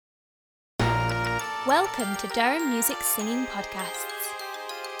Welcome to Durham Music Singing Podcasts.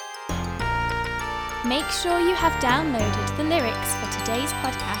 Make sure you have downloaded the lyrics for today's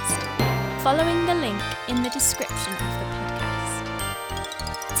podcast following the link in the description of the podcast.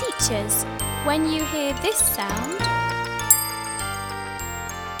 Teachers, when you hear this sound,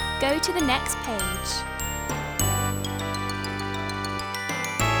 go to the next page.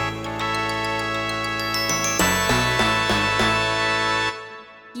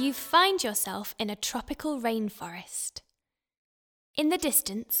 You find yourself in a tropical rainforest. In the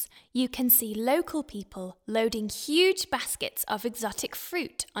distance, you can see local people loading huge baskets of exotic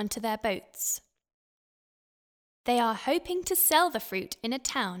fruit onto their boats. They are hoping to sell the fruit in a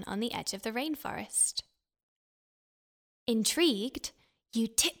town on the edge of the rainforest. Intrigued, you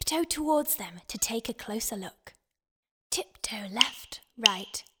tiptoe towards them to take a closer look. Tiptoe left,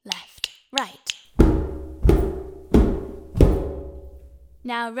 right, left, right.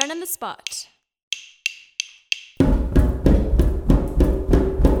 Now run on the spot.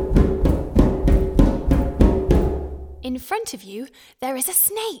 In front of you, there is a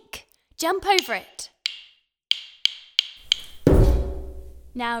snake. Jump over it.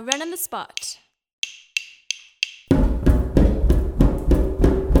 Now run on the spot.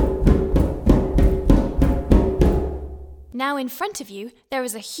 Now in front of you, there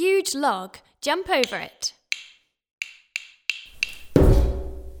is a huge log. Jump over it.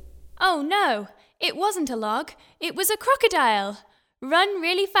 Oh no, it wasn't a log, it was a crocodile. Run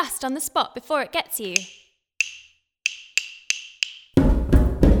really fast on the spot before it gets you.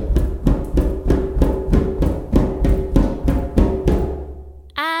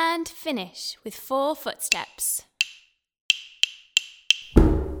 And finish with 4 footsteps.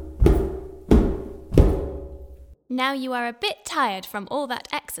 Now you are a bit tired from all that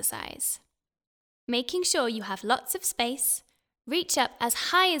exercise. Making sure you have lots of space, reach up as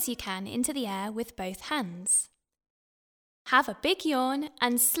high as you can into the air with both hands. Have a big yawn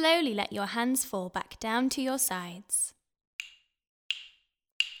and slowly let your hands fall back down to your sides.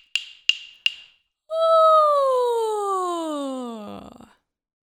 Ooh.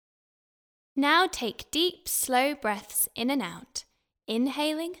 Now take deep, slow breaths in and out,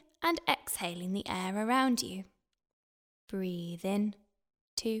 inhaling and exhaling the air around you. Breathe in,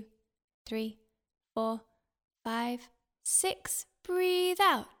 2, 3, 4, 5, 6. Breathe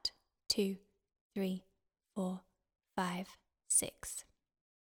out. 2, 3, 4, 5, 6.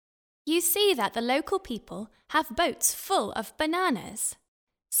 You see that the local people have boats full of bananas.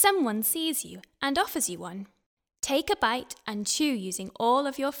 Someone sees you and offers you one. Take a bite and chew using all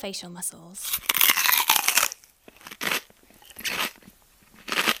of your facial muscles.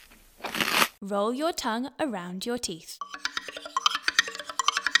 Roll your tongue around your teeth.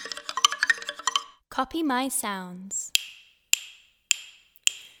 Copy my sounds.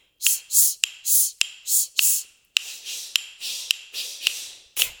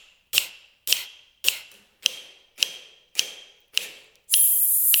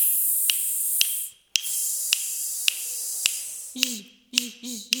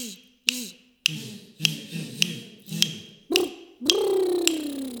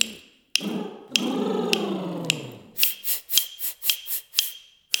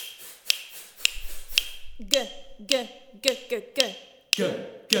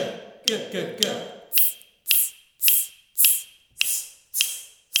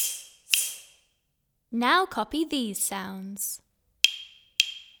 Now copy these sounds.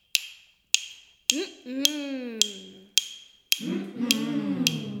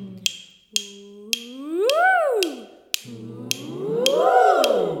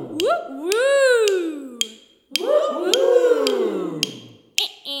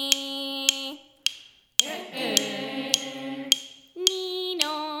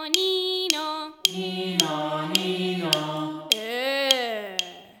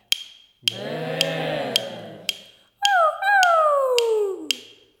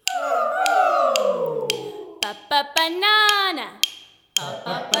 Banana.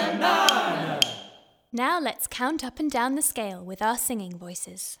 Now let's count up and down the scale with our singing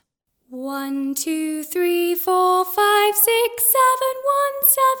voices. 1, 2, 3, 4, 5, 6, 7, 1,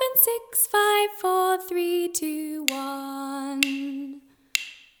 7, 6, 5, 4, 3, 2, 1.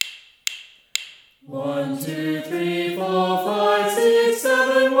 1, 2, 3, 4, 5, 6,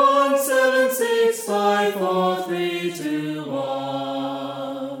 7, 1, 7, 6, 5, 4, 3, 2, 1.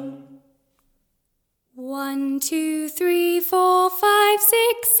 1, 2, 3, 4, 5,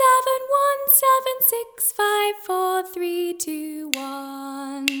 6, 7, 1, 7, 6, 5, 4, 3, 2,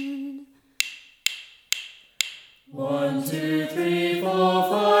 1. 1, 2, 3, 4,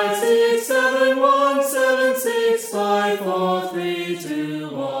 5, 6, 7, 1, 7, 6, 5, 4, 3, 2,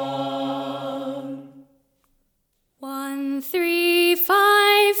 1. 3,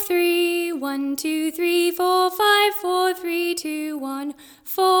 5, 3. 1, 2, 3, 4, 5, 4, 3, 2, 1.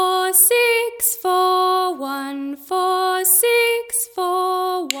 4, 6, 4, 1. 4, 6,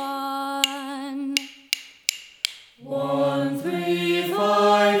 4, 1. 1, 3,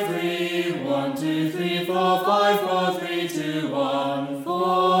 5, 3. 1, 2, 3, 4, 5, 4, 3, 2, 1.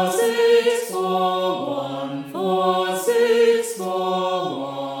 4, 6, 4, 1. 4, 6, 4,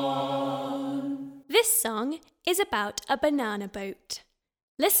 1. This song is about a banana boat.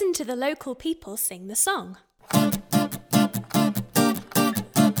 Listen to the local people sing the song.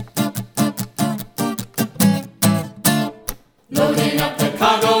 Loading up the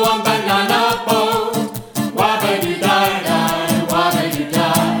cargo on banana boat. Wabba-doo-die-die,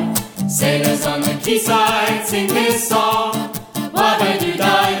 wabba-doo-die. Sailors on the quayside sing this song.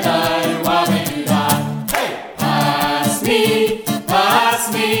 Wabba-doo-die-die, wabba-doo-die. Hey! Pass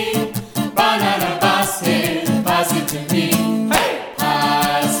me, banana basket, pass it to me. Hey!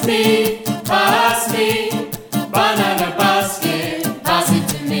 Pass me, banana basket, pass it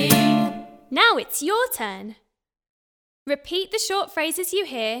to me. Now it's your turn. Repeat the short phrases you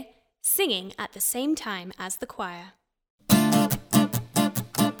hear, singing at the same time as the choir.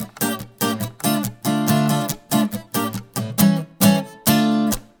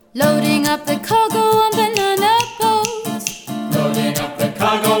 Loading up the cargo on banana boat. Loading up the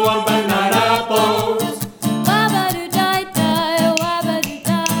cargo on banana boat. Wabba-doo-die-die,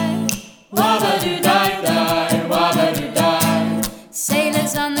 wabba-doo-die. Wabba-doo-die-die, wabba-doo-die.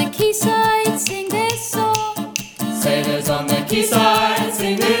 Sailors on the quayside sing this song. Sailors on the quayside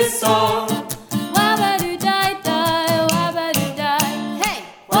sing this song. Wabba-doo-die-die, wabba-doo-die. Hey!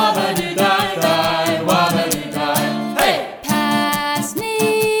 Wabba-doo-die-die, wabba-doo-die. Hey! Pass me,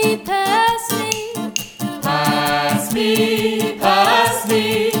 Pass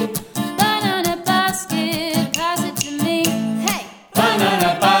me, banana basket, pass it to me. Hey!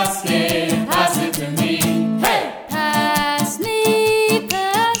 banana basket, pass it to me. Hey! Pass me,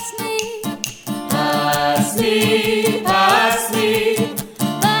 Pass me,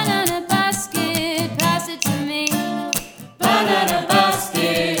 banana basket, pass it to me. banana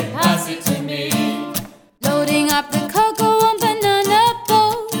basket, pass it to me. Loading up the cargo on banana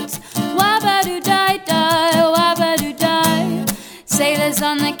boat. Wabba-doo-die-die, wabba-doo-die. Sailors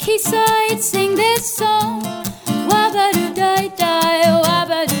on the quayside sing this song. Wabba-doo-die-die,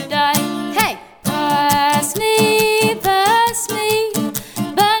 wabba-doo-die. Hey! Pass me,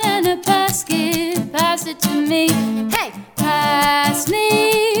 banana basket, pass it to me. Hey! Pass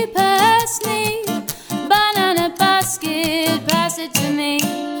me, banana basket, pass it to me.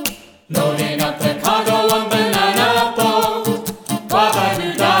 Loading up the cargo on banana boat.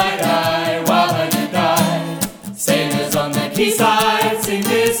 Wabba-doo-die-die, wabba-doo-die. Sailors on the quayside sing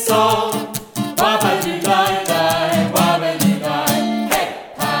this song. Wabba-doo-die-die, wabba-doo-die. Hey!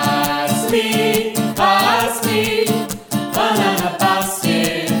 Pass me, banana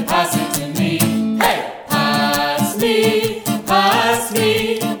basket, pass it to me. Hey! Pass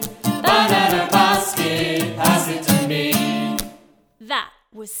me, banana basket, pass it to me. That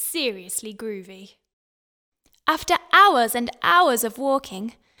was seriously groovy. After hours and hours of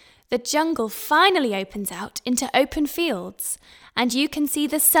walking, the jungle finally opens out into open fields, and you can see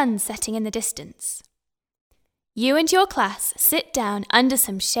the sun setting in the distance. You and your class sit down under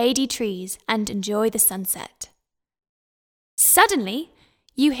some shady trees and enjoy the sunset. Suddenly,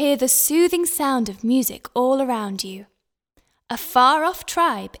 you hear the soothing sound of music all around you. A far-off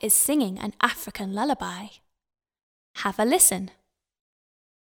tribe is singing an African lullaby. Have a listen.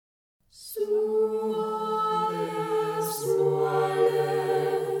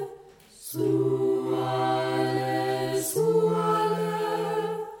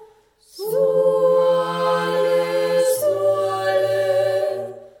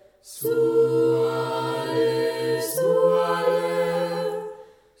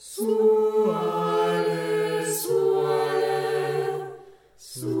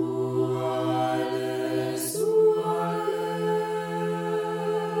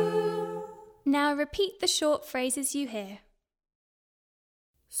 Now repeat the short phrases you hear.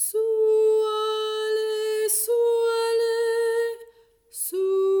 Suale, suale,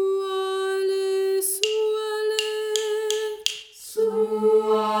 suale, suale.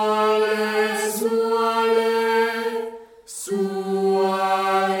 Suale, suale, suale.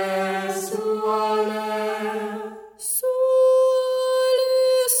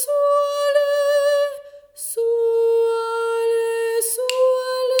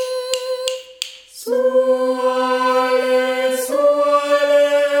 Suale,